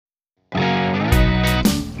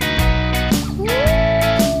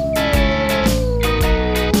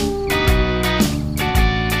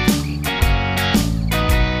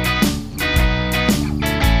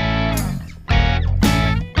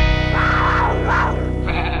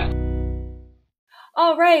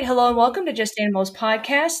All right. Hello and welcome to Just Animals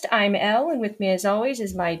Podcast. I'm Elle, and with me, as always,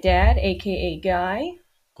 is my dad, aka Guy.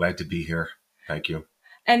 Glad to be here. Thank you.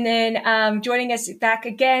 And then joining us back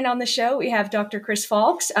again on the show, we have Dr. Chris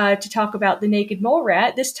Falks to talk about the naked mole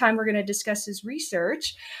rat. This time, we're going to discuss his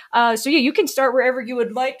research. So, you can start wherever you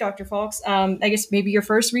would like, Dr. Falks. I guess maybe your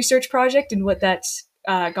first research project and what that's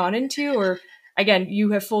gone into, or again,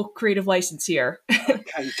 you have full creative license here.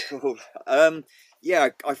 Okay, cool.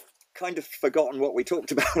 I've kind of forgotten what we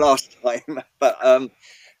talked about last time, but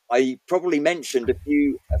I probably mentioned a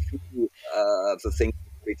few of the things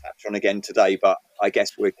we touched on again today, but I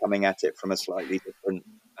guess we're coming at it from a slightly different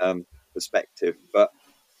perspective. But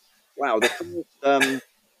wow, the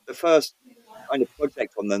first kind of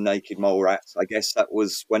project on the naked mole rats, I guess that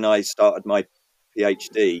was when I started my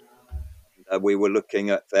PhD. We were looking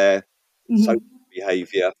at their social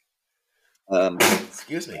behaviour.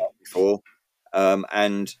 Excuse me. Before,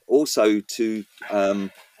 and also to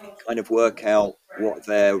kind of work out what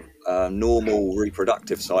their normal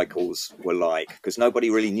reproductive cycles were like, because nobody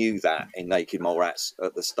really knew that in naked mole rats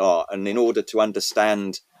at the start. And in order to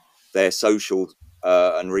understand their social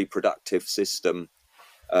and reproductive system,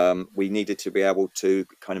 we needed to be able to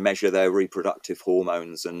kind of measure their reproductive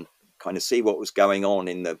hormones and kind of see what was going on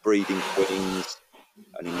in the breeding queens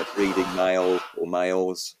and in the breeding male or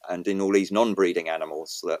males and in all these non-breeding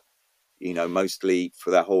animals that, mostly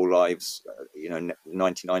for their whole lives,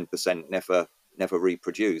 99% never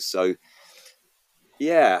reproduce. So,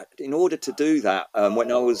 yeah, in order to do that,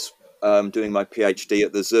 when I was doing my PhD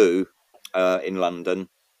at the zoo in London,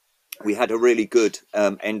 we had a really good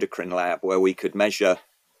endocrine lab where we could measure,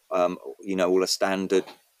 all the standard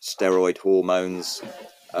steroid hormones,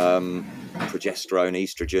 progesterone,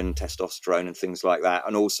 estrogen, testosterone, and things like that,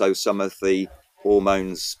 and also some of the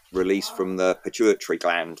hormones released from the pituitary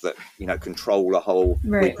gland that control the whole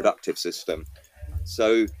reproductive system.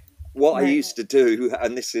 So what I used to do,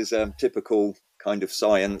 and this is typical kind of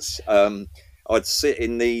science, I'd sit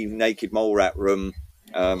in the naked mole rat room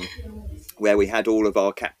where we had all of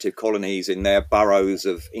our captive colonies in their burrows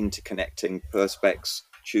of interconnecting perspex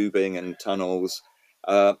tubing and tunnels.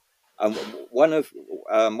 And one of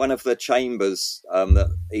the chambers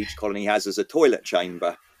that each colony has is a toilet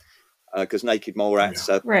chamber, because naked mole rats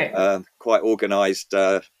are quite organised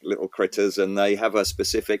little critters, and they have a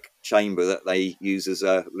specific chamber that they use as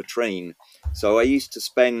a latrine. So I used to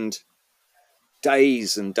spend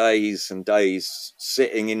days and days and days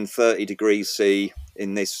sitting in 30 degrees C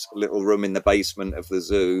in this little room in the basement of the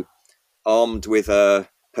zoo, armed with a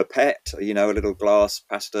pipette, a little glass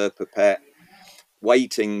Pasteur pipette,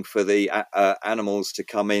 waiting for the animals to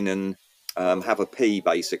come in and have a pee,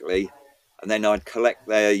 basically. And then I'd collect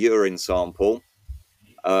their urine sample.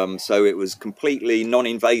 So it was completely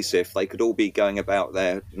non-invasive. They could all be going about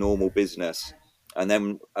their normal business. And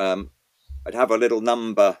then I'd have a little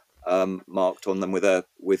number marked on them with a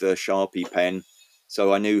Sharpie pen,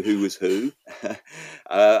 so I knew who was who.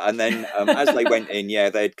 And then as they went in,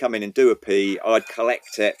 they'd come in and do a pee. I'd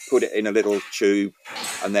collect it, put it in a little tube,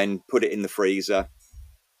 and then put it in the freezer.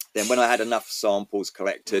 Then when I had enough samples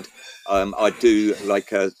collected, I'd do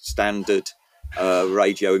like a standard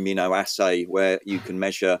radio immunoassay where you can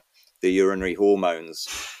measure the urinary hormones.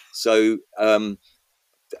 So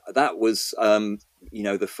that was,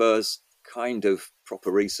 the first kind of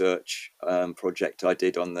proper research project I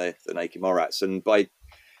did on the naked mole rats. And by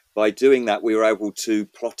doing that, we were able to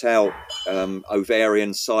plot out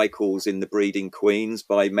ovarian cycles in the breeding queens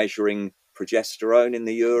by measuring progesterone in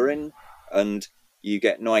the urine, and you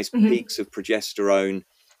get nice peaks of progesterone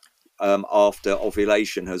after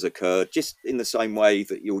ovulation has occurred, just in the same way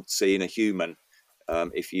that you'd see in a human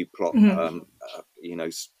if you plot,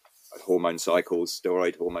 hormone cycles,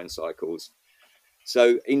 steroid hormone cycles.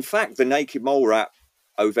 So, in fact, the naked mole rat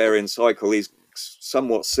ovarian cycle is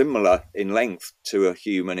somewhat similar in length to a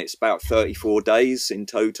human. It's about 34 days in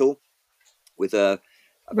total, with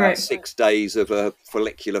about 6 days of a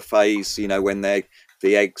follicular phase, when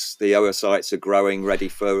the eggs, the oocytes are growing, ready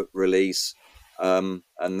for release. And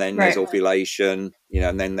then there's ovulation,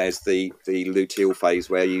 and then there's the luteal phase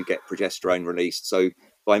where you get progesterone released. So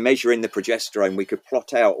by measuring the progesterone, we could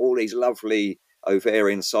plot out all these lovely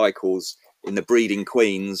ovarian cycles in the breeding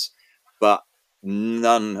queens, but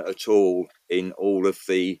none at all in all of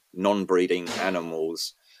the non-breeding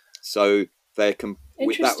animals. So that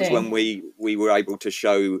was when we were able to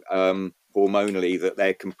show hormonally that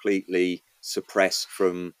they're completely suppressed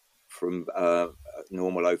from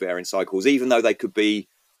normal ovarian cycles, even though they could be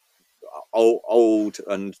old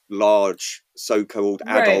and large, so-called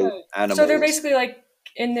adult animals. So they're basically like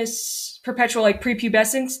in this perpetual like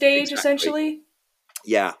prepubescent stage, essentially.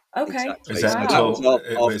 Yeah, Okay. exactly. Is that Wow. So that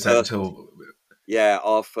was our is that first, until yeah,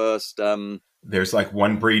 our first. there's like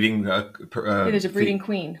one breeding Yeah, there's a breeding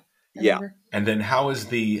queen. I Yeah, remember. and then how is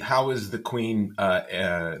the queen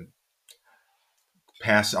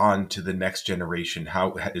pass on to the next generation?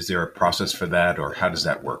 How is there a process for that, or how does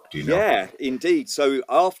that work? Do you know? yeah, indeed. So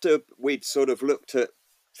after we'd sort of looked at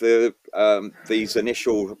these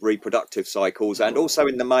initial reproductive cycles, and also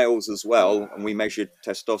in the males as well, and we measured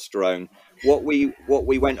testosterone. What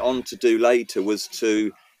we went on to do later was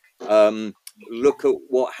to look at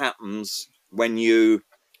what happens when you,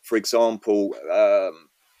 for example,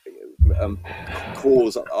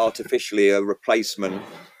 cause artificially a replacement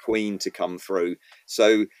queen to come through.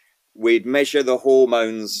 So we'd measure the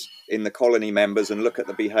hormones in the colony members and look at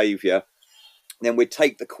the behavior. Then we'd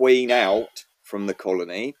take the queen out from the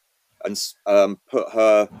colony and put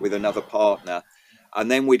her with another partner. And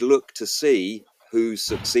then we'd look to see who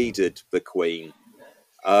succeeded the queen.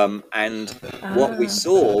 And what we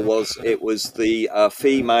saw was it was the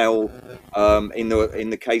female in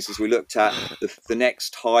the cases we looked at, the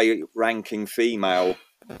next high-ranking female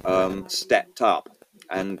stepped up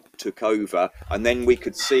and took over, and then we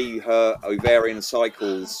could see her ovarian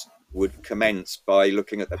cycles would commence by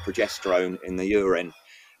looking at the progesterone in the urine,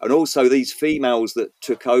 and also these females that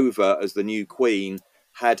took over as the new queen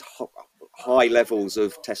had high levels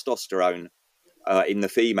of testosterone in the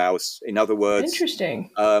females. In other words, Interesting.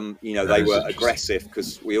 They were aggressive,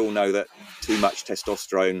 because we all know that too much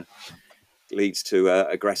testosterone leads to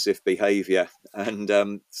aggressive behavior,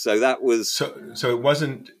 and so that was So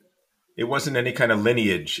it wasn't any kind of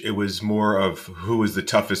lineage. It was more of who was the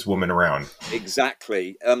toughest woman around.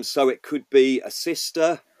 exactly. So it could be a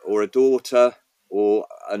sister or a daughter or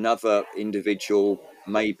another individual,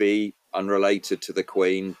 maybe unrelated to the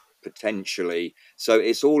queen, potentially. So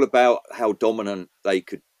it's all about how dominant they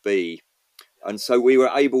could be. And so we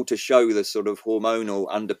were able to show the sort of hormonal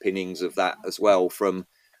underpinnings of that as well from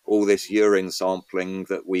all this urine sampling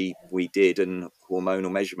that we did and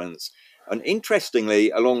hormonal measurements. And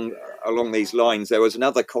interestingly, along these lines, there was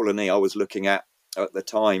another colony I was looking at the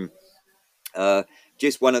time,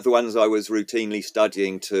 just one of the ones I was routinely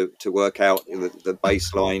studying to work out the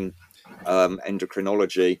baseline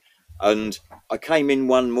endocrinology. And I came in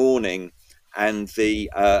one morning, and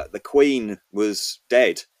the queen was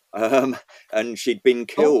dead. And she'd been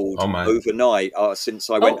killed overnight since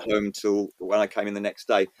I went home till when I came in the next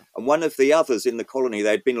day. And one of the others in the colony,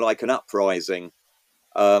 there'd been like an uprising.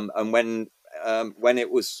 And when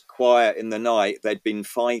it was quiet in the night, they'd been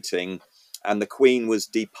fighting, and the queen was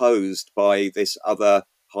deposed by this other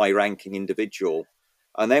high-ranking individual.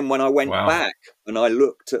 And then when I went back and I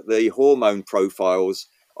looked at the hormone profiles,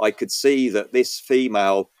 I could see that this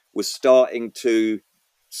female was starting to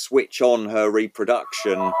switch on her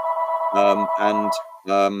reproduction and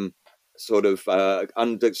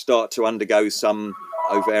start to undergo some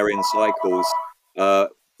ovarian cycles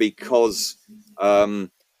because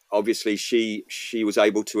obviously she was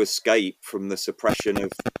able to escape from the suppression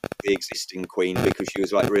of the existing queen, because she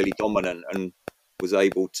was like really dominant and was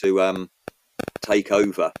able to take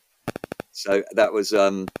over. So that was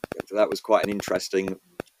quite an interesting,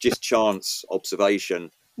 just chance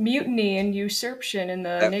observation. Mutiny and usurpation in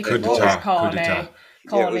the naked Moors colony.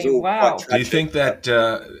 Wow. Do you think that?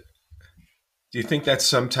 Do you think that's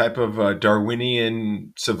some type of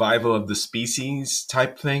Darwinian survival of the species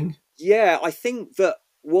type thing? Yeah, I think that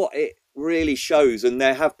what it really shows, and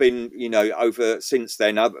there have been, over since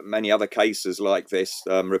then, many other cases like this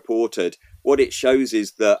reported. What it shows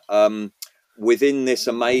is that within this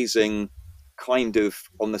amazing kind of,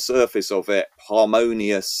 on the surface of it,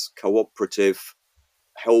 harmonious, cooperative,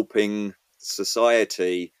 helping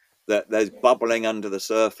society, that there's bubbling under the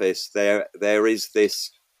surface. There is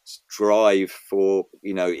this drive for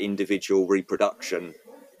individual reproduction,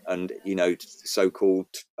 and so-called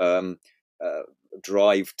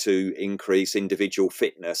drive to increase individual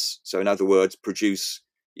fitness. So in other words, produce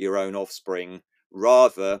your own offspring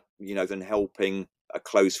rather than helping a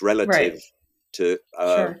close relative to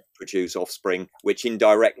produce offspring, which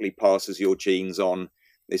indirectly passes your genes on.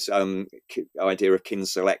 This idea of kin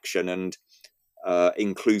selection and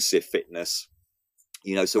inclusive fitness,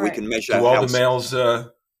 so we can measure. Do all the males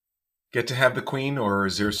get to have the queen, or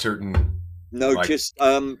is there a certain? No, just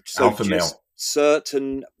alpha male.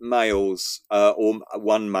 Certain males or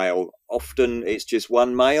one male. Often it's just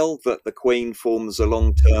one male that the queen forms a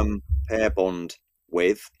long-term pair bond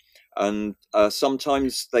with, and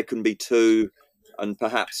sometimes there can be two, and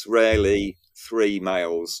perhaps rarely three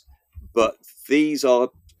males. But these are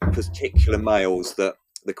particular males that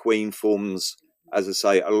the queen forms, as I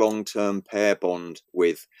say, a long-term pair bond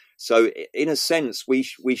with. So in a sense, we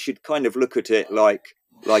should kind of look at it like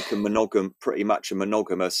pretty much a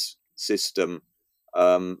monogamous system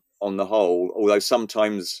on the whole. Although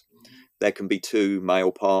sometimes there can be two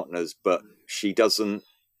male partners, but she doesn't,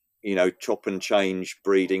 chop and change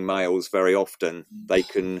breeding males very often. They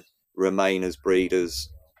can remain as breeders,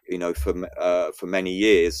 for many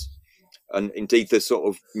years. And indeed, the sort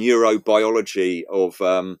of neurobiology of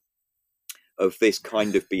this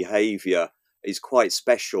kind of behaviour is quite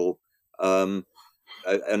special, and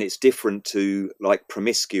it's different to like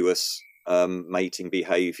promiscuous mating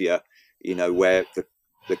behaviour, where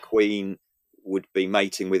the queen would be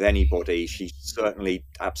mating with anybody. She certainly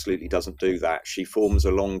absolutely doesn't do that. She forms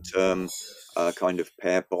a long-term kind of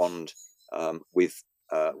pair bond with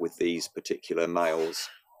these particular males.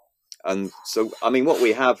 And so, I mean, what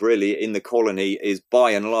we have really in the colony is,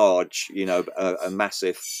 by and large, a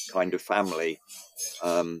massive kind of family.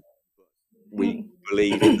 We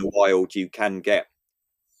believe in the wild you can get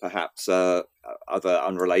perhaps other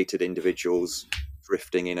unrelated individuals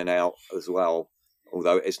drifting in and out as well,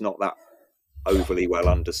 although it's not that overly well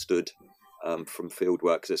understood from field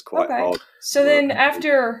work, because it's quite hard. So then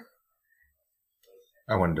after...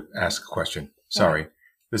 I wanted to ask a question. Sorry.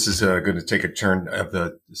 This is going to take a turn of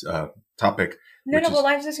the topic. Well,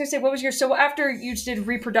 I was just going to say, what was so after you did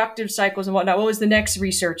reproductive cycles and whatnot, what was the next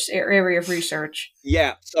research area of research?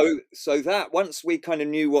 Yeah, so that once we kind of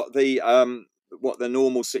knew what the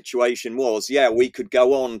normal situation was, we could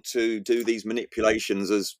go on to do these manipulations,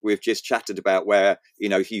 as we've just chatted about, where,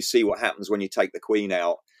 you see what happens when you take the queen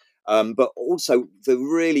out. But also the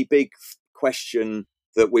really big question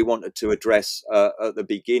that we wanted to address at the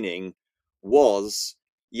beginning was,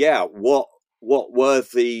 what were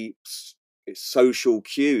the social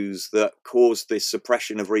cues that caused this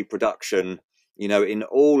suppression of reproduction, in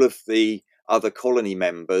all of the other colony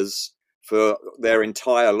members for their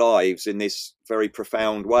entire lives in this very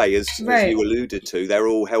profound way, as you alluded to. They're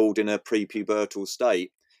all held in a prepubertal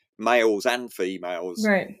state, males and females,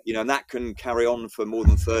 and that can carry on for more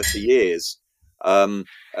than 30 years. I mean,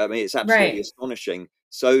 it's absolutely astonishing.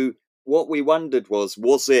 So what we wondered was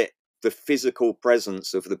it the physical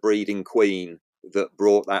presence of the breeding queen that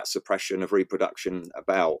brought that suppression of reproduction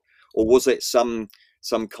about, or was it some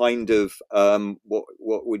kind of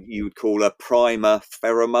what you would call a primer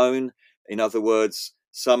pheromone? In other words,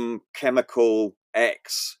 some chemical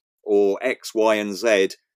X or X, Y, and Z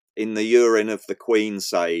in the urine of the queen,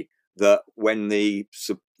 say, that when the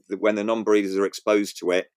non-breeders are exposed to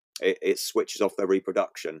it, it switches off their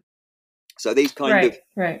reproduction. So these kind of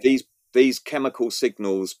these chemical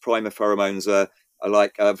signals, primer pheromones, are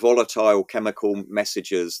like volatile chemical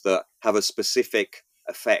messages that have a specific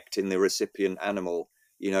effect in the recipient animal.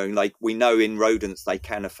 Like we know in rodents they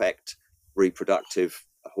can affect reproductive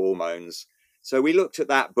hormones. So we looked at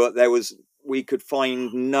that, but we could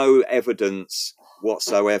find no evidence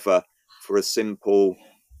whatsoever for a simple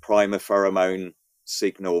primer pheromone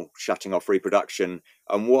signal shutting off reproduction.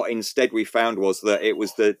 And what instead we found was that it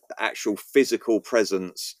was the actual physical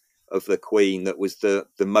presence of the queen that was the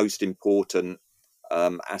most important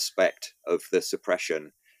aspect of the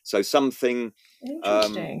suppression. So something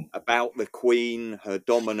about the queen, her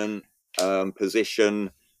dominant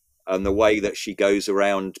position, and the way that she goes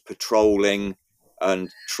around patrolling and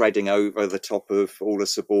treading over the top of all the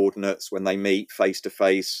subordinates when they meet face to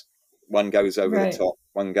face. One goes over the top,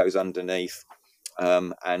 one goes underneath,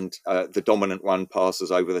 and the dominant one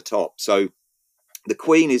passes over the top. So the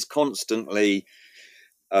queen is constantly,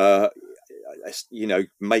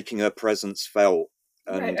 making her presence felt.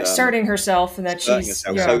 And asserting herself, and that she's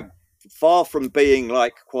so far from being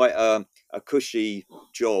like quite a cushy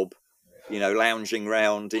job, lounging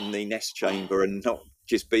around in the nest chamber and not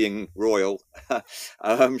just being royal.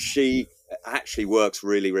 She actually works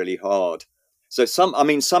really, really hard. So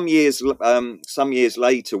some years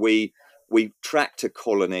later, we tracked a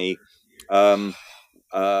colony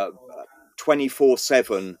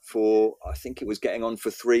 24/7 for, I think it was getting on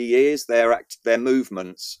for 3 years, their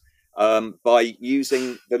movements, by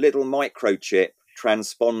using the little microchip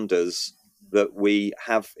transponders that we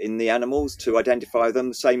have in the animals to identify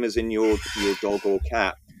them, same as in your dog or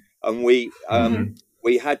cat. And we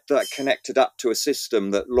had that connected up to a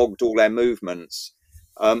system that logged all their movements.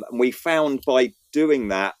 And we found by doing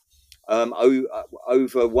that,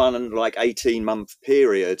 over one 18-month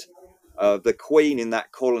period, the queen in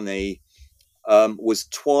that colony was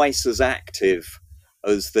twice as active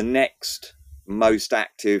as the next most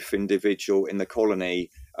active individual in the colony,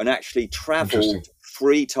 and actually traveled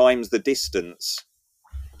 3 times the distance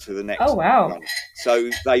to the next one. So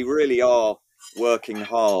they really are working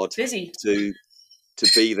hard busy to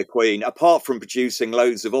to be the queen, apart from producing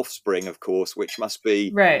loads of offspring, of course, which must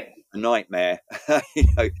be right. a nightmare,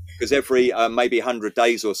 because every maybe 100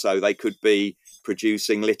 days or so, they could be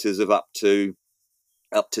producing litters of up to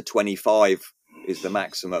 25 is the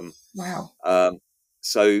maximum. Wow.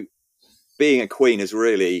 So being a queen is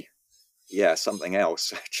really, something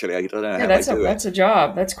else. Actually, I don't know how they do it. That's a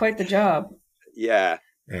job. That's quite the job. Yeah.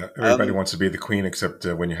 Yeah. Everybody wants to be the queen, except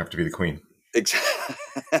when you have to be the queen. Exactly.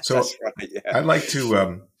 So that's right. Yeah. I'd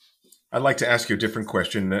like to ask you a different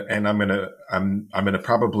question, and I'm gonna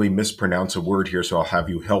probably mispronounce a word here, so I'll have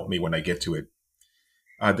you help me when I get to it.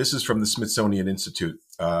 This is from the Smithsonian Institute,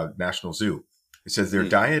 National Zoo. It says their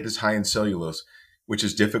diet is high in cellulose, which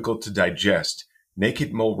is difficult to digest.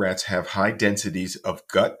 Naked mole rats have high densities of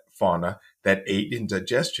gut fauna that aid in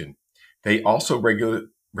digestion. They also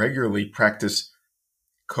regularly practice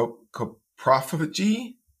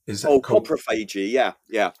coprophagy. Is that coprophagy? Yeah.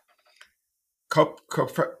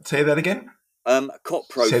 Say that again.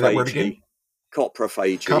 Coprophagy. Say that word again.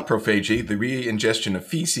 Coprophagy. Coprophagy, the re-ingestion of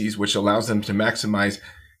feces, which allows them to maximize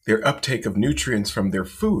their uptake of nutrients from their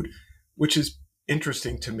food, which is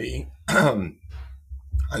interesting to me.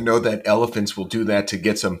 I know that elephants will do that to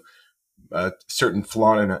get some certain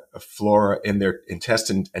flora in their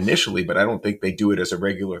intestine initially, but I don't think they do it as a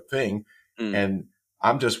regular thing. And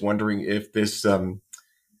I'm just wondering if this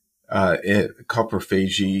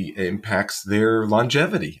coprophagy impacts their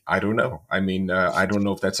longevity. I don't know. I mean, I don't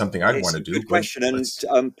know if that's something I'd want to do. Good question,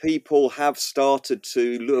 and people have started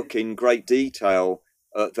to look in great detail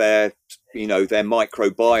at their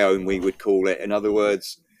microbiome, we would call it. In other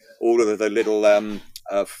words, all of the little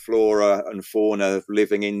flora and fauna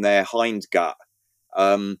living in their hindgut,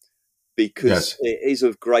 because it is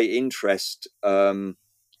of great interest to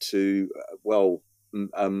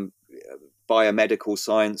biomedical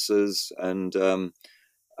sciences, and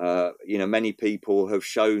many people have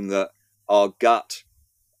shown that our gut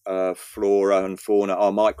flora and fauna,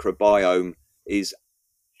 our microbiome, is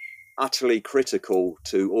utterly critical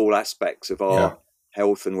to all aspects of our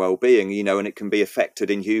health and well-being, and it can be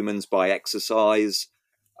affected in humans by exercise.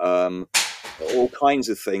 All kinds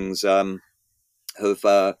of things have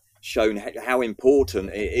shown how important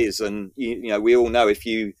it is, and we all know if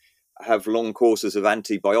you have long courses of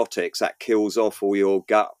antibiotics, that kills off all your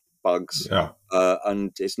gut bugs,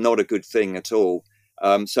 and it's not a good thing at all.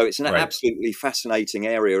 So it's an absolutely fascinating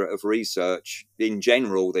area of research in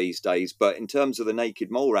general these days. But in terms of the naked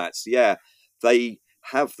mole rats, they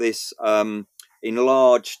have this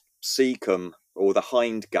enlarged cecum, or the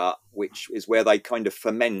hindgut, which is where they kind of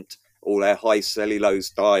ferment all their high cellulose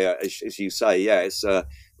diet, as you say. It's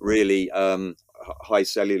really high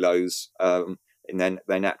cellulose in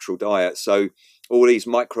their natural diet. So all these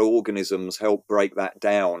microorganisms help break that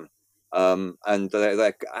down. And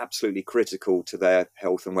they're absolutely critical to their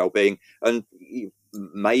health and well-being. And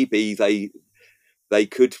maybe they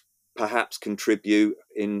could perhaps contribute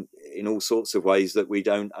in all sorts of ways that we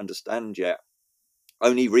don't understand yet.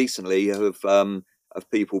 Only recently have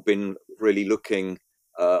people been really looking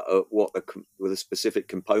at what the specific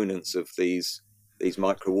components of these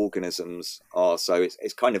microorganisms are. So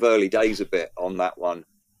it's kind of early days a bit on that one,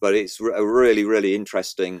 but it's a really, really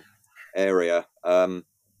interesting area. And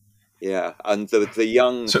the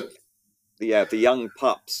young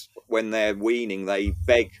pups, when they're weaning, they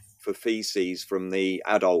beg for feces from the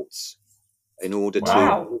adults in order to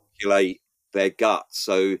populate their guts.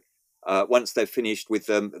 So once they're finished with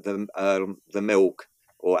the milk,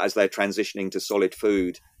 or as they're transitioning to solid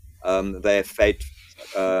food, they're fed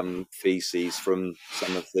feces from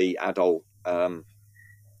some of the adult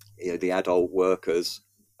workers,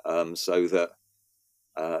 so that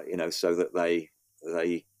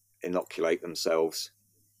they inoculate themselves.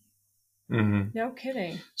 Mm-hmm. No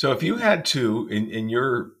kidding. So if you had to, in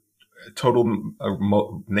your total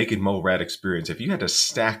naked mole rat experience, if you had to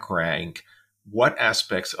stack rank what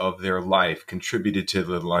aspects of their life contributed to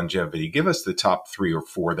the longevity, give us the top 3 or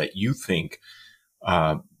 4 that you think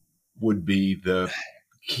would be the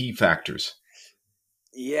key factors.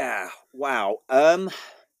 Yeah. Wow.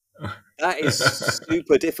 That is a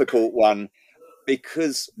super difficult one.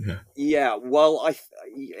 Because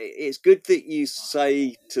it's good that you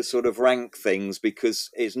say to sort of rank things, because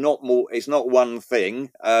it's not one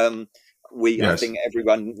thing. I think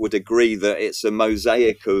everyone would agree that it's a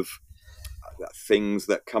mosaic of things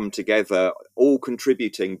that come together, all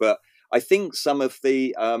contributing. But I think some of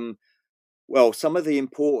the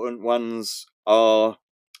important ones are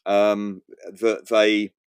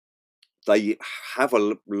that they have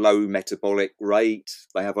a low metabolic rate.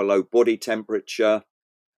 They have a low body temperature.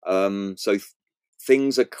 So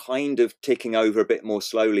things are kind of ticking over a bit more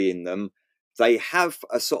slowly in them. they have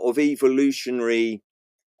a sort of evolutionary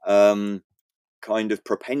kind of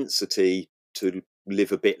propensity to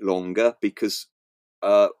live a bit longer, because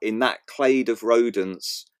in that clade of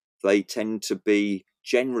rodents, they tend to be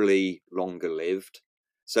generally longer lived.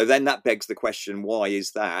 So then that begs the question, why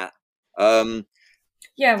is that? Why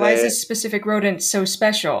is this specific rodent so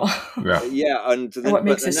special? Yeah, and what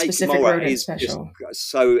makes this specific rodent special?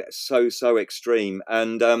 So extreme.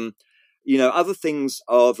 And other things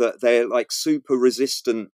are that they're like super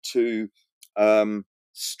resistant to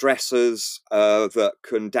stressors that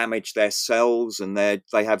can damage their cells, and they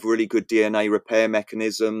have really good DNA repair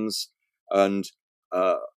mechanisms, and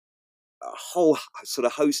a whole sort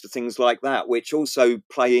of host of things like that, which also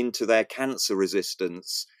play into their cancer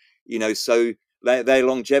resistance. So their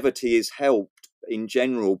longevity is helped in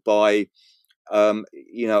general by a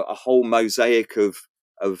whole mosaic of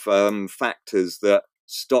factors that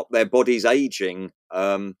stop their bodies aging,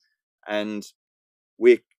 and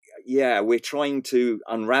we're trying to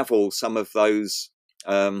unravel some of those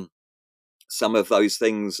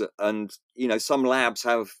things. And some labs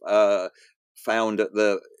have found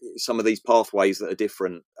that some of these pathways that are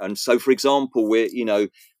different. And so, for example, we're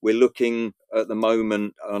looking at the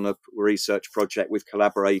moment on a research project with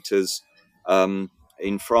collaborators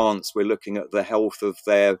in France. We're looking at the health of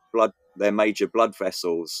their major blood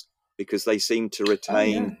vessels, because they seem to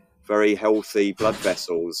retain very healthy blood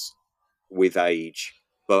vessels with age.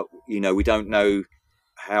 But we don't know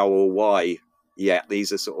how or why yet.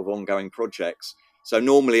 These are sort of ongoing projects. So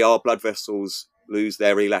normally our blood vessels lose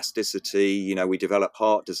their elasticity. We develop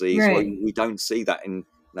heart disease. Right. Well, we don't see that in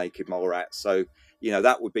naked mole rats. So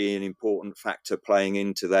that would be an important factor playing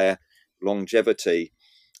into their longevity.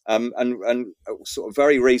 And a sort of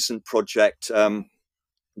very recent project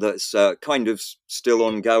that's kind of still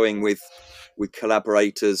ongoing with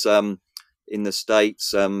collaborators in the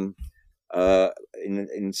States, in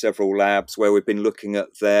several labs, where we've been looking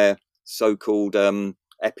at their so-called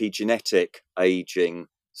epigenetic aging.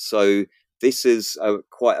 So this is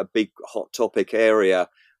quite a big hot topic area,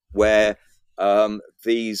 where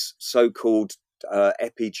these so-called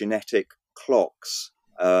epigenetic clocks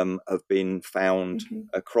have been found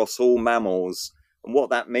across all mammals. And what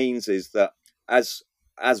that means is that as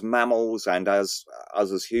mammals and as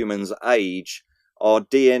us as humans age, our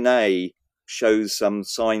DNA shows some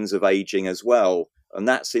signs of aging as well, and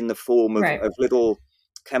that's in the form of little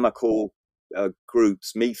chemical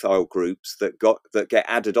groups, methyl groups that get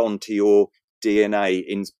added onto your DNA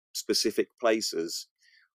in specific places,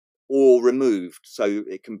 or removed. So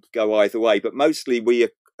it can go either way, but mostly we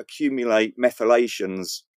accumulate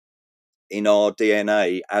methylations in our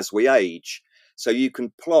DNA as we age. So you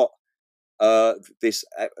can plot this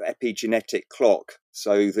epigenetic clock.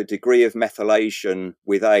 So the degree of methylation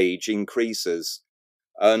with age increases,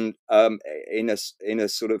 and in a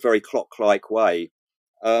sort of very clock-like way.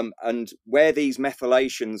 And where these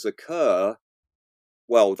methylations occur,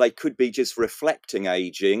 well, they could be just reflecting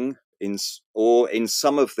aging, or in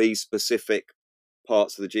some of these specific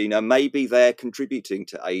parts of the genome, maybe they're contributing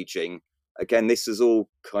to aging. Again, this is all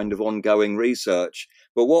kind of ongoing research.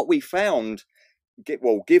 But what we found,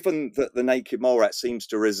 given that the naked mole rat seems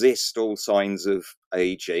to resist all signs of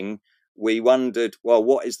aging, we wondered, well,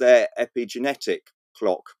 what is their epigenetic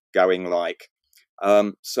clock going like?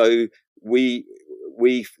 So we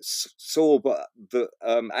saw that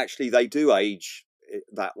actually they do age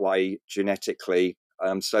that way genetically.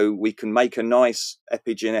 So we can make a nice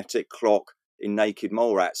epigenetic clock in naked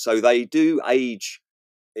mole rats. So they do age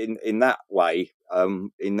in that way,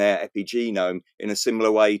 in their epigenome, in a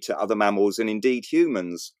similar way to other mammals and indeed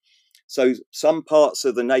humans. So some parts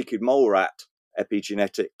of the naked mole rat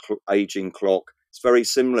epigenetic aging clock is very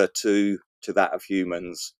similar to that of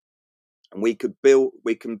humans, and we can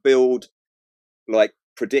build like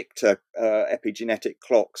predictor epigenetic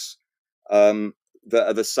clocks that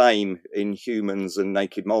are the same in humans and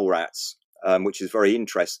naked mole rats, which is very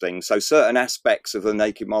interesting. So certain aspects of the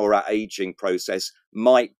naked mole rat aging process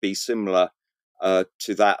might be similar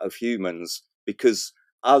to that of humans, because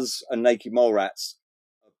us and naked mole rats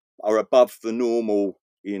are above the normal,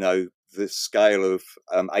 the scale of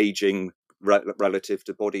aging relative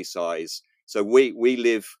to body size. So we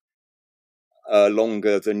live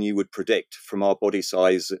longer than you would predict from our body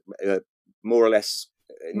size, more or less,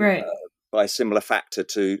 by a similar factor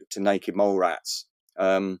to naked mole rats.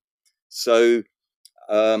 That's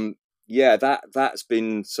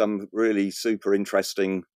been some really super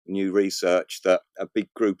interesting new research that a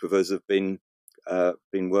big group of us have been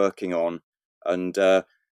working on, and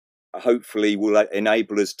hopefully will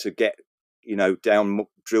enable us to get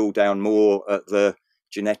drill down more at the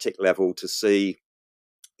genetic level to see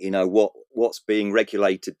what what's being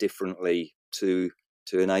regulated differently to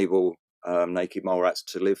enable naked mole rats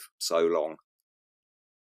to live so long.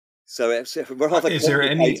 So it's a rather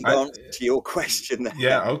complicated answer to your question there.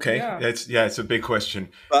 Yeah, okay. Yeah. It's a big question.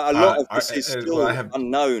 But a lot of this is still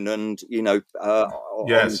unknown and,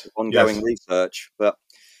 ongoing research. But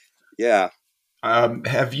yeah.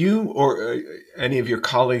 Have you or any of your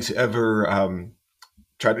colleagues ever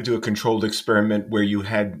tried to do a controlled experiment where you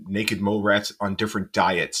had naked mole rats on different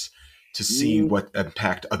diets to see what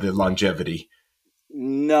impact of the longevity?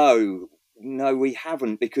 No, we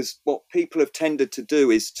haven't, because what people have tended to do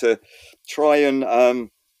is to try and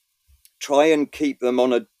keep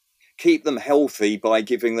them healthy by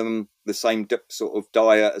giving them the same sort of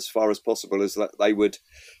diet as far as possible as that they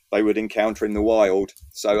would encounter in the wild.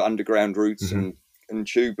 So underground roots and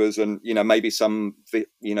tubers, and maybe some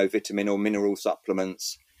vitamin or mineral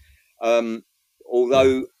supplements.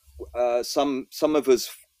 Although some of us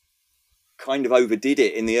kind of overdid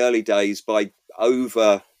it in the early days by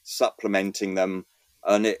over supplementing them,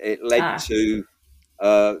 and it led to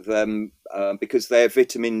them because their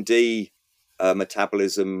vitamin D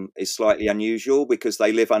metabolism is slightly unusual because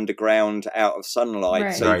they live underground out of sunlight.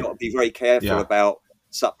 Right. So you've got to be very careful about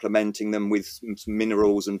supplementing them with some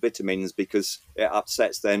minerals and vitamins because it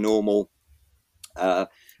upsets their normal their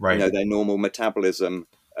normal metabolism.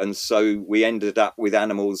 And so we ended up with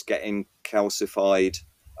animals getting calcified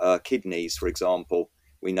kidneys, for example.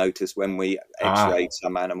 We noticed when we x-rayed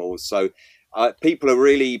some animals. So people have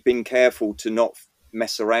really been careful to not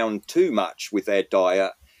mess around too much with their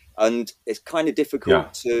diet. And it's kind of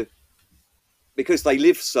difficult to, because they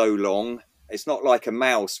live so long. It's not like a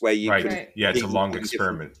mouse where you can. Yeah, it's a long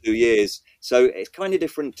experiment. 2 years. So it's kind of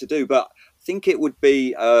different to do. But I think it would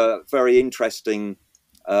be very interesting,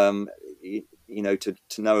 to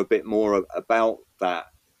know a bit more about that.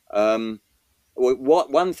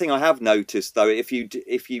 One thing I have noticed, though, if you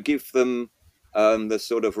give them the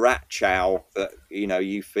sort of rat chow that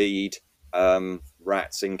you feed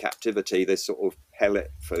rats in captivity, this sort of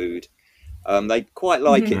pellet food, they quite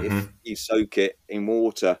like it if you soak it in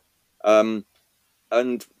water.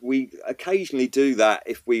 And we occasionally do that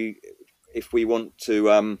if we want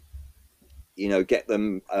to get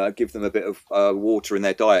them, give them a bit of water in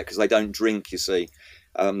their diet, because they don't drink, you see.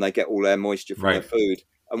 They get all their moisture from their food.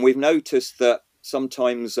 And we've noticed that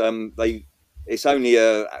sometimes it's only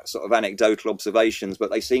a sort of anecdotal observations, but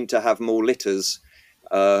they seem to have more litters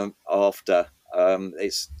after.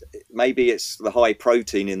 Maybe it's the high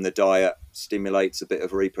protein in the diet stimulates a bit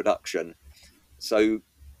of reproduction. So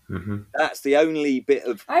that's the only bit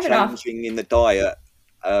of changing in the diet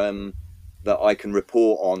that I can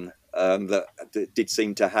report on that did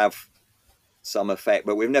seem to have some effect,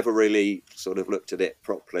 but we've never really sort of looked at it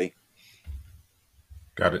properly.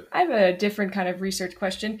 Got it. I have a different kind of research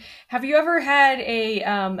question. Have you ever had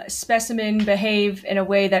a specimen behave in a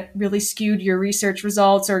way that really skewed your research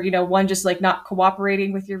results, or, one just like not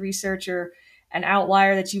cooperating with your research, or an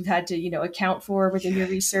outlier that you've had to, account for within your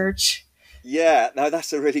research? Yeah, no,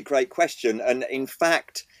 that's a really great question. And in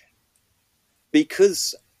fact,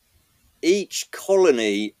 because each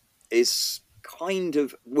colony is kind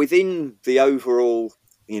of within the overall,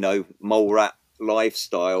 mole rat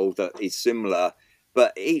lifestyle that is similar,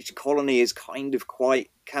 but each colony is kind of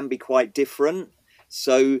can be quite different.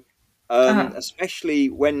 So especially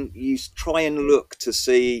when you try and look to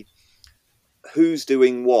see who's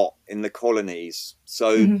doing what in the colonies.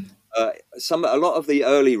 So a lot of the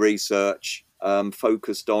early research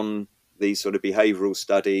focused on these sort of behavioural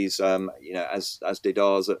studies, as did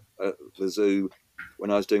ours at the zoo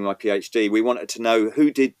when I was doing my PhD. We wanted to know who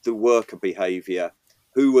did the worker behaviour,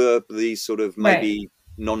 who were these sort of maybe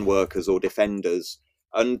non-workers or defenders.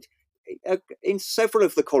 And in several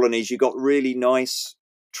of the colonies, you got really nice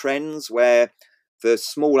trends where the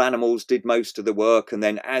small animals did most of the work, and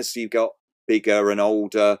then as you got bigger and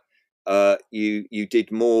older, you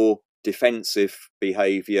did more defensive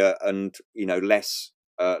behaviour and less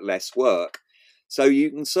work. So you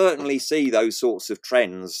can certainly see those sorts of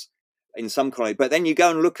trends in some colony. But then you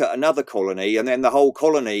go and look at another colony, and then the whole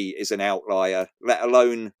colony is an outlier, let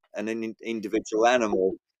alone an individual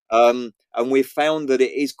animal. And we've found that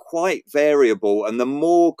it is quite variable. And the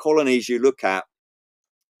more colonies you look at,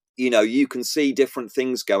 you can see different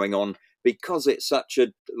things going on, because it's such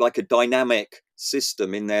a dynamic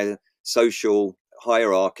system in their social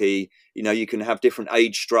hierarchy. You can have different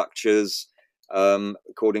age structures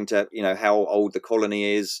according to how old the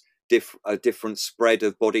colony is, a different spread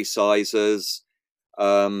of body sizes,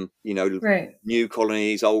 new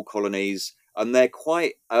colonies, old colonies, and they're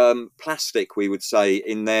quite plastic, we would say,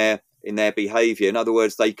 in their behavior. In other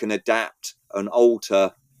words, they can adapt and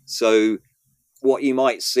alter So what you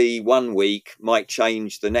might see one week might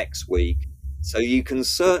change the next week. So you can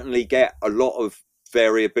certainly get a lot of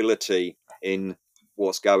variability in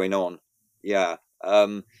what's going on. Yeah.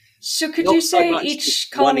 So could you say each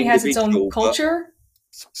colony has its own culture?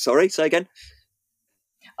 Sorry, say again.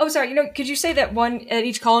 Oh, sorry. Could you say that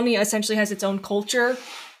each colony essentially has its own culture?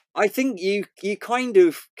 I think you kind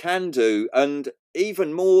of can do, and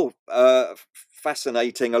even more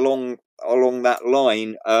fascinating along that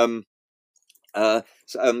line.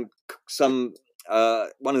 Some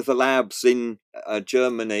one of the labs in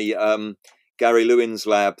Germany, Gary Lewin's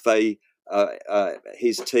lab,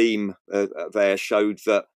 his team there showed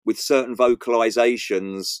that with certain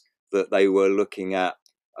vocalizations that they were looking at,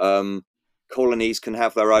 colonies can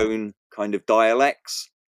have their own kind of dialects.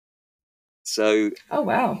 So, oh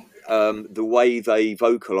wow, the way they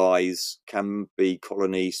vocalize can be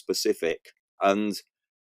colony specific, and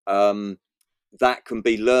that can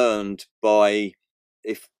be learned by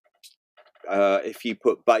if you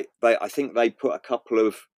put I think they put a couple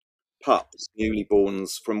of pups,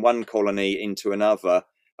 newlyborns, from one colony into another,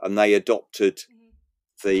 and they adopted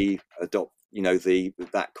that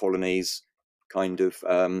colony's kind of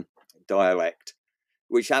dialect,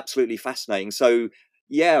 which is absolutely fascinating. So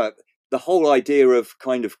yeah, the whole idea of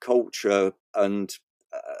kind of culture and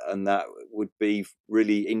that would be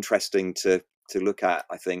really interesting to look at,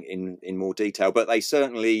 I think, in more detail. But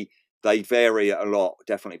they vary a lot,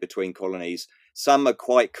 definitely, between colonies. Some are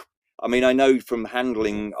quite, I mean, I know from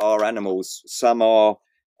handling our animals, some are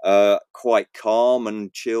quite calm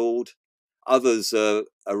and chilled. Others are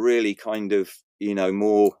really kind of,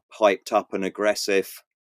 more hyped up and aggressive.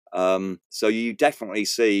 So you definitely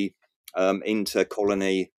see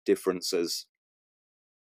inter-colony differences.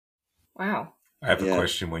 Wow. I have a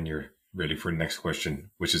question when you're ready for the next question,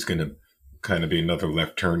 which is going to kind of be another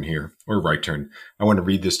left turn here, or right turn. I want to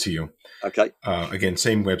read this to you. Okay. Again,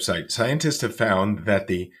 same website. Scientists have found that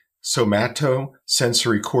the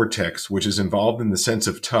somatosensory cortex, which is involved in the sense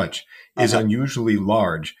of touch, is unusually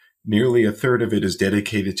large. Nearly a third of it is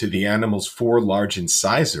dedicated to the animal's 4 large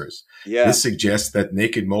incisors. Yeah. This suggests that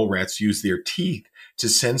naked mole rats use their teeth to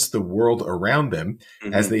sense the world around them.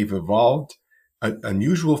 As they've evolved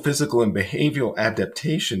unusual physical and behavioral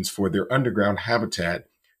adaptations for their underground habitat.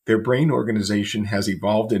 Their brain organization has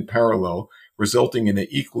evolved in parallel, resulting in an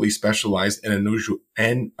equally specialized and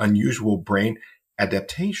unusual brain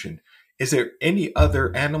adaptation. Is there any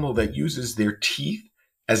other animal that uses their teeth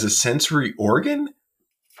as a sensory organ?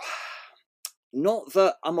 Not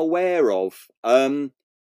that I'm aware of.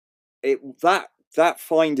 That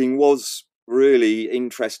finding was really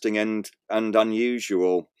interesting and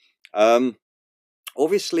unusual.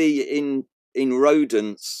 Obviously, in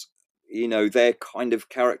rodents, they're kind of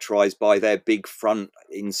characterized by their big front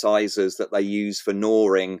incisors that they use for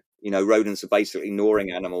gnawing. Rodents are basically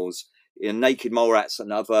gnawing animals. Naked mole rats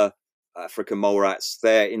and other African mole rats,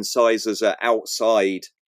 their incisors are outside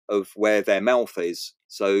of where their mouth is.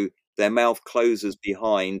 So their mouth closes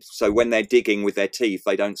behind. So when they're digging with their teeth,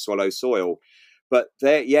 they don't swallow soil. But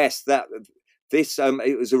it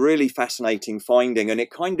was a really fascinating finding, and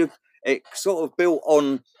it sort of built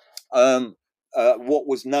on what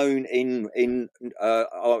was known in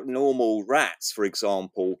our normal rats, for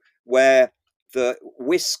example, where the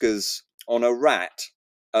whiskers on a rat,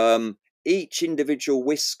 each individual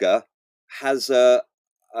whisker has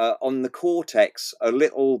on the cortex a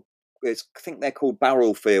little. I think they're called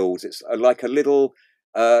barrel fields. It's like a little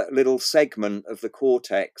segment of the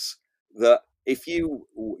cortex that, if you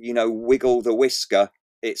wiggle the whisker,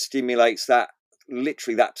 it stimulates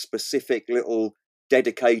literally that specific little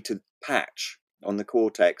dedicated patch on the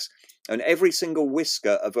cortex. And every single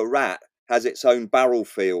whisker of a rat has its own barrel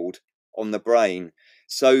field on the brain.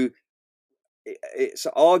 So it's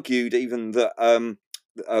argued even that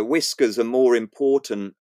whiskers are more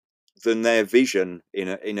important than their vision in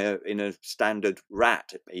a standard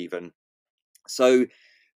rat even. So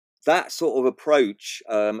that sort of approach,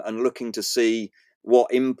 and looking to see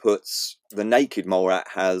what inputs the naked mole rat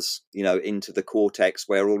has, into the cortex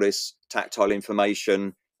where all this tactile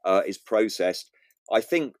information is processed. I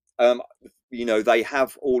think, they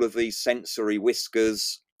have all of these sensory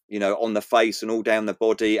whiskers, on the face and all down the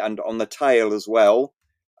body and on the tail as well.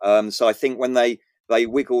 So I think when they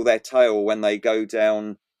wiggle their tail when they go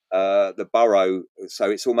down the burrow,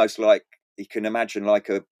 so it's almost like you can imagine like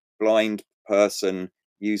a blind person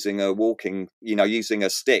using a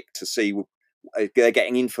stick to see. They're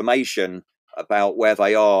getting information about where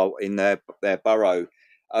they are in their burrow.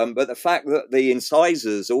 But the fact that the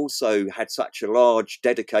incisors also had such a large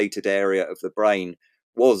dedicated area of the brain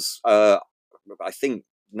was, I think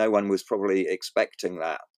no one was probably expecting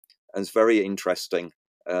that. And it's very interesting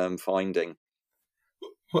finding.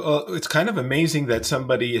 Well, it's kind of amazing that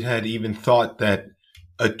somebody had even thought that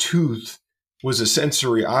a tooth was a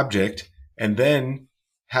sensory object. And then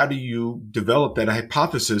how do you develop that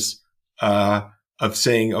hypothesis of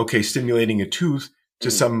saying, okay, stimulating a tooth to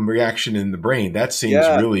some reaction in the brain? That seems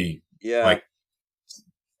really like...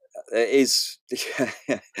 It is.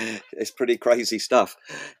 It's pretty crazy stuff.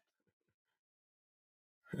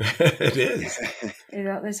 It is.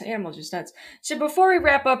 This animal just nuts. So before we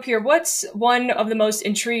wrap up here, what's one of the most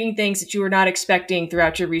intriguing things that you were not expecting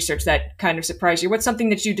throughout your research that kind of surprised you? What's something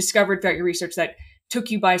that you discovered throughout your research that took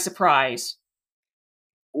you by surprise?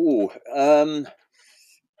 Wow.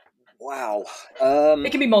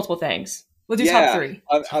 It can be multiple things. We'll do top three.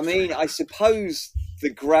 I mean, I suppose the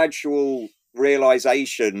gradual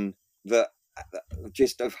realization that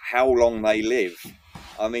just of how long they live.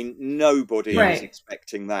 I mean, nobody is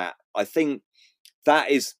expecting that. I think that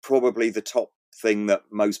is probably the top thing that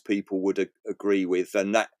most people would agree with.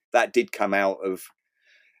 And that did come out of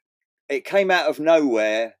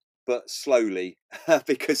nowhere, but slowly,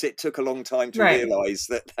 because it took a long time to realize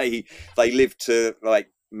that they lived to like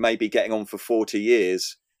maybe getting on for 40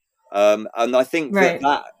 years. And I think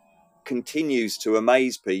that continues to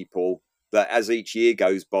amaze people, that as each year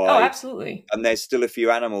goes by, absolutely, and there's still a few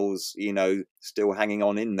animals, still hanging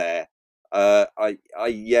on in there. I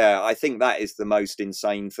think that is the most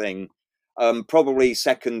insane thing. Probably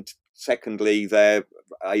secondly, their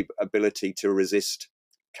ability to resist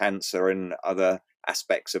cancer and other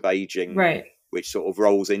aspects of aging, which sort of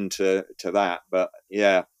rolls into that. But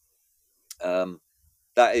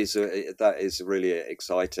that is really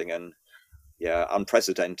exciting and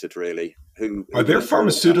unprecedented, really. Are there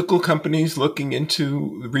pharmaceutical companies looking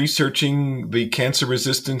into researching the cancer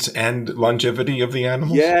resistance and longevity of the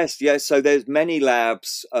animals? Yes. So there's many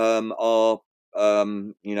labs are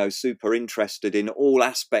super interested in all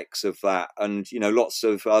aspects of that, and lots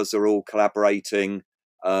of us are all collaborating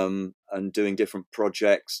and doing different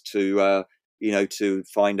projects to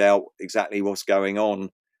find out exactly what's going on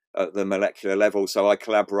at the molecular level. So I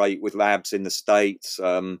collaborate with labs in the States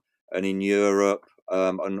and in Europe.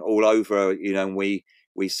 And all over,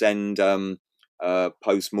 we send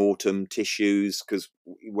post-mortem tissues, because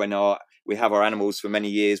we have our animals for many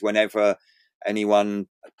years. Whenever any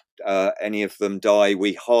of them die,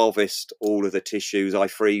 we harvest all of the tissues. I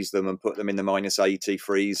freeze them and put them in the -80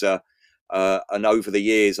 freezer. And over the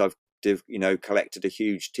years, I've collected a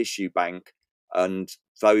huge tissue bank, and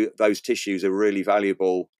those tissues are really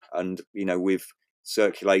valuable. And we've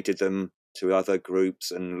circulated them to other groups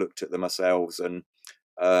and looked at them ourselves, and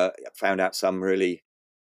found out some really,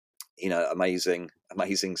 amazing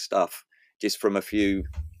stuff just from a few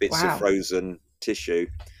bits of frozen tissue.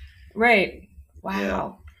 Right.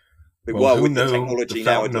 Wow. Yeah. Well, who knew the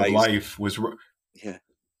fountain of life was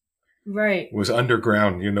was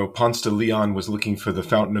underground? Ponce de Leon was looking for the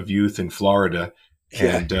fountain of youth in Florida,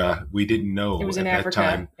 and we didn't know at that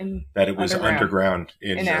time that it was underground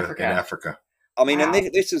in Africa. I mean, and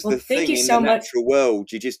this is the thing in the natural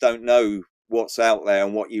world. You just don't know what's out there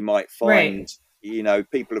and what you might find.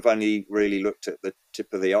 People have only really looked at the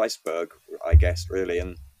tip of the iceberg, I guess, really,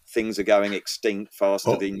 and things are going extinct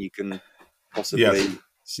faster than you can possibly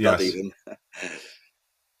study them.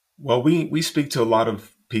 Well, we speak to a lot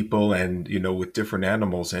of people, and with different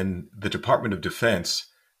animals, and the Department of Defense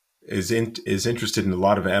is interested in a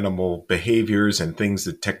lot of animal behaviors and things,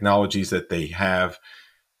 the technologies that they have.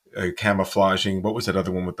 Camouflaging. What was that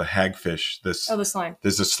other one with the hagfish? The slime.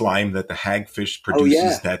 There's a slime that the hagfish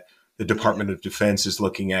produces that the Department of Defense is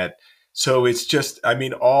looking at. So it's just, I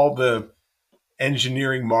mean, all the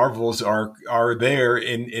engineering marvels are there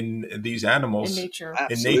in these animals, in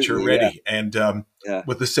nature, ready. And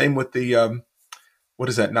with the same with the what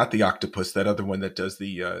is that? Not the octopus. That other one that does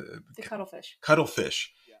the cuttlefish.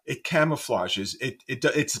 Cuttlefish. It camouflages.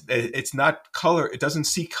 It's not color. It doesn't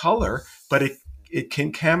see color, but it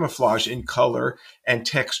can camouflage in color and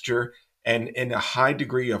texture and in a high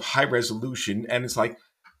degree of high resolution. And it's like,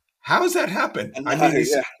 how does that happen? I mean,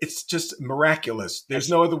 it's just miraculous. There's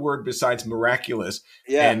no other word besides miraculous.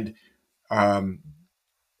 Yeah. And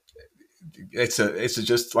it's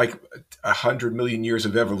just like 100 million years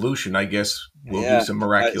of evolution, I guess, will do some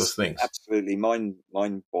miraculous things. Absolutely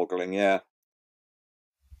mind-boggling. Yeah.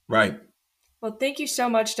 Right. Well, thank you so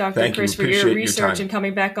much, Dr. Chris, for your research and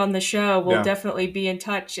coming back on the show. We'll definitely be in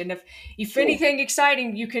touch. And if anything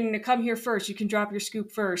exciting, you can come here first. You can drop your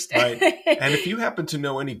scoop first. Right. And if you happen to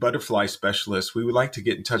know any butterfly specialists, we would like to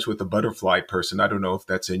get in touch with a butterfly person. I don't know if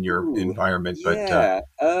that's in your environment, but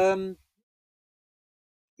in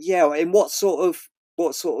what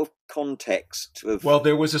what sort of context of? Well,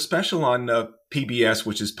 there was a special on PBS,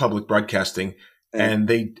 which is public broadcasting, and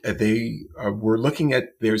they were looking at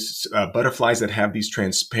there's butterflies that have these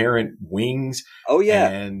transparent wings. Oh yeah,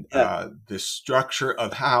 and the structure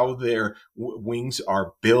of how their wings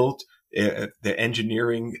are built, the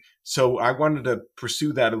engineering. So I wanted to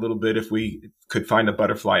pursue that a little bit if we could find a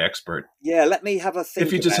butterfly expert. Yeah, let me have a think.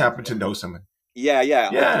 If you just happen to know someone. Yeah.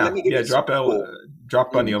 Let me give drop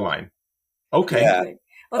Bunny a line. Okay. Yeah.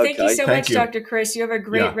 Well, thank you so much, you. Dr. Chris. You have a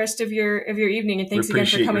great rest of your evening, and thanks again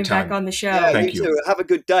for coming back on the show. Yeah, thank you too. Have a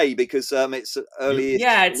good day, because it's early.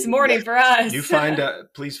 Yeah, it's morning for us. You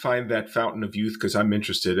please find that fountain of youth, because I'm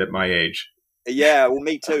interested at my age. Yeah, well,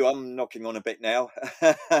 me too. I'm knocking on a bit now.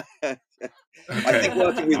 I think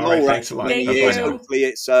working with more rats for many years, hopefully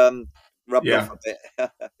it's rubbed off a bit.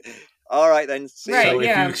 All right, then. So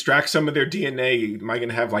if you extract some of their DNA, am I going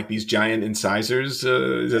to have like these giant incisors?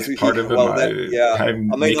 That's part of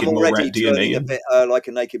I'm already turning a bit like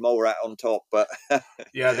a naked mole rat on top, but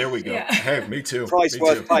yeah, there we go. Yeah. Hey, me too. Price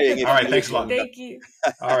worth paying. All right, thanks a lot. Thank you.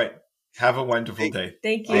 All right, have a wonderful day.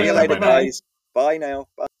 Thank you. See you later, guys. Bye now.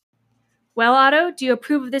 Bye. Well, Otto, do you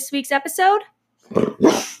approve of this week's episode?